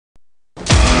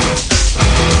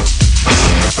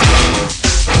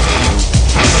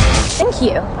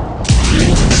Thank you.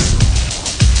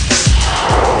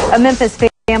 A Memphis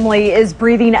family is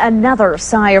breathing another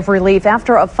sigh of relief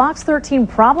after a FOX13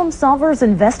 Problem Solvers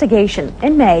investigation.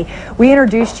 In May, we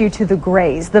introduced you to the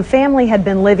Grays. The family had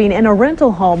been living in a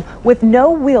rental home with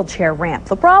no wheelchair ramp.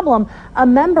 The problem, a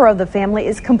member of the family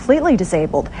is completely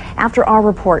disabled. After our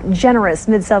report, generous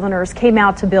Mid-Southerners came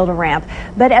out to build a ramp.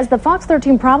 But as the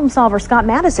FOX13 Problem Solver Scott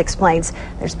Mattis explains,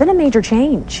 there's been a major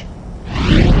change.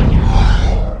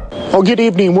 Well, good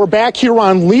evening. We're back here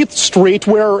on Leith Street,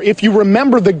 where, if you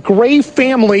remember, the Gray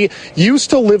family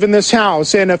used to live in this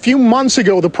house. And a few months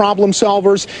ago, the Problem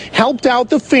Solvers helped out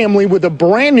the family with a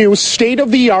brand new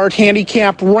state-of-the-art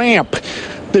handicapped ramp.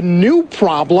 The new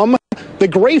problem, the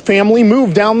Gray family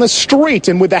moved down the street,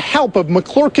 and with the help of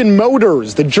McClurkin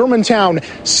Motors, the Germantown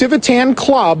Civitan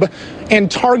Club,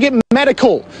 and Target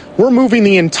Medical, we're moving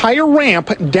the entire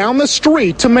ramp down the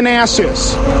street to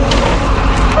Manassas.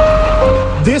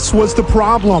 This was the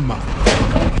problem.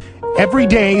 Every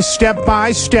day, step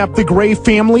by step, the Gray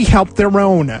family helped their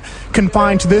own.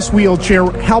 Confined to this wheelchair,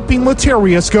 helping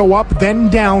Latarius go up, then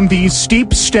down these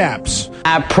steep steps.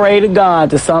 I pray to God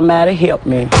that somebody help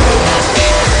me.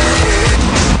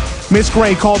 Miss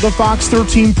Gray called the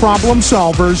FOX13 Problem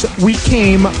Solvers. We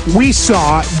came, we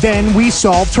saw, then we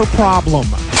solved her problem.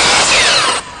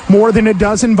 More than a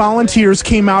dozen volunteers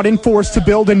came out in force to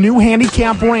build a new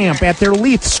handicap ramp at their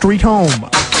Leith Street home.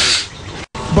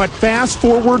 But fast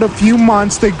forward a few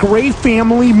months, the Gray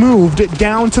family moved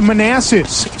down to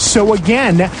Manassas. So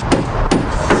again,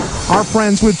 our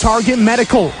friends with Target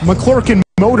Medical, McClurkin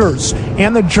Motors,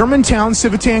 and the Germantown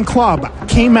Civitan Club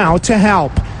came out to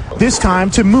help. This time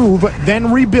to move,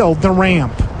 then rebuild the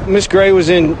ramp. Miss Gray was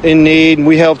in need, and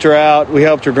we helped her out. We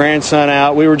helped her grandson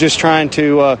out. We were just trying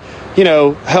to,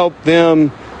 help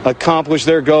them accomplish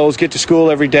their goals, get to school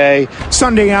every day.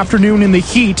 Sunday afternoon in the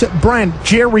heat, Brent,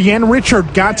 Jerry, and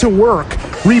Richard got to work,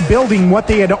 rebuilding what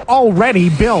they had already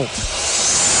built.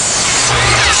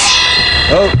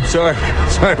 Oh, sorry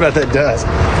about that dust.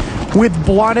 With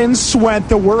blood and sweat,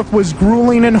 the work was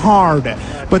grueling and hard,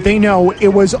 but they know it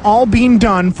was all being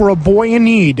done for a boy in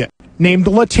need named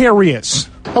Latarius.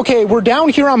 Okay, we're down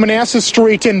here on Manassas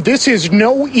Street, and this is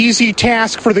no easy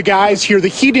task for the guys here. The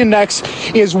heat index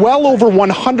is well over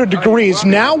 100 degrees.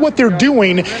 Now what they're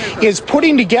doing is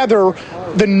putting together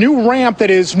the new ramp that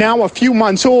is now a few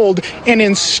months old and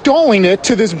installing it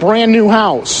to this brand new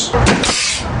house.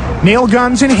 Nail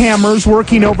guns and hammers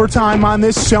working overtime on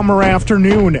this summer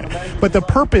afternoon. But the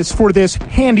purpose for this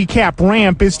handicap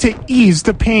ramp is to ease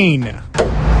the pain.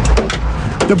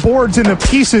 The boards and the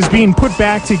pieces being put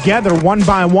back together one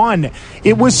by one.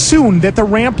 It was soon that the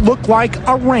ramp looked like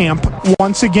a ramp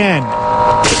once again.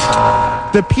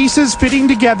 The pieces fitting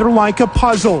together like a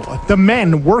puzzle. The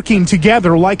men working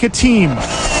together like a team.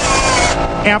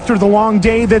 After the long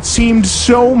day that seemed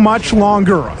so much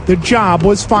longer, the job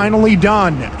was finally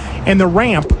done, and the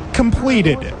ramp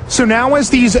completed. So now as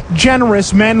these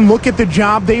generous men look at the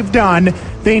job they've done,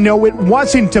 they know it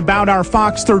wasn't about our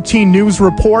FOX13 News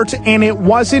report, and it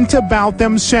wasn't about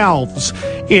themselves.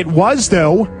 It was,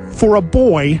 though, for a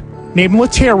boy named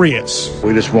Latarius.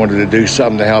 We just wanted to do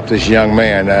something to help this young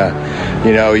man.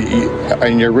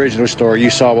 In your original story, you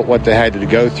saw what they had to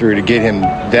go through to get him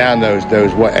down those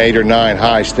 8 or 9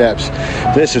 high steps.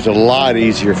 This is a lot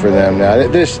easier for them now.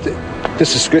 This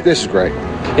is good. This is great.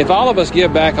 If all of us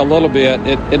give back a little bit,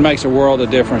 it makes a world of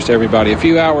difference to everybody. A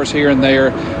few hours here and there,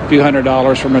 a few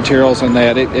 $100s for materials and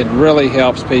that, it really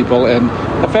helps people and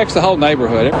affects the whole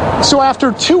neighborhood. So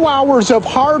after 2 hours of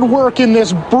hard work in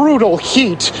this brutal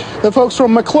heat, the folks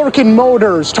from McClurkin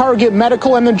Motors, Target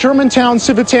Medical, and the Germantown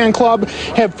Civitan Club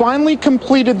have finally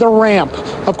completed the ramp.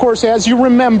 Of course, as you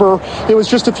remember, it was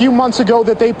just a few months ago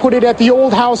that they put it at the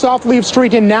old house off Leith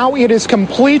Street, and now it is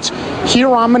complete here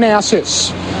on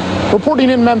Manassas. Reporting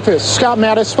in Memphis, Scott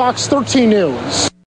Mattis, FOX13 News.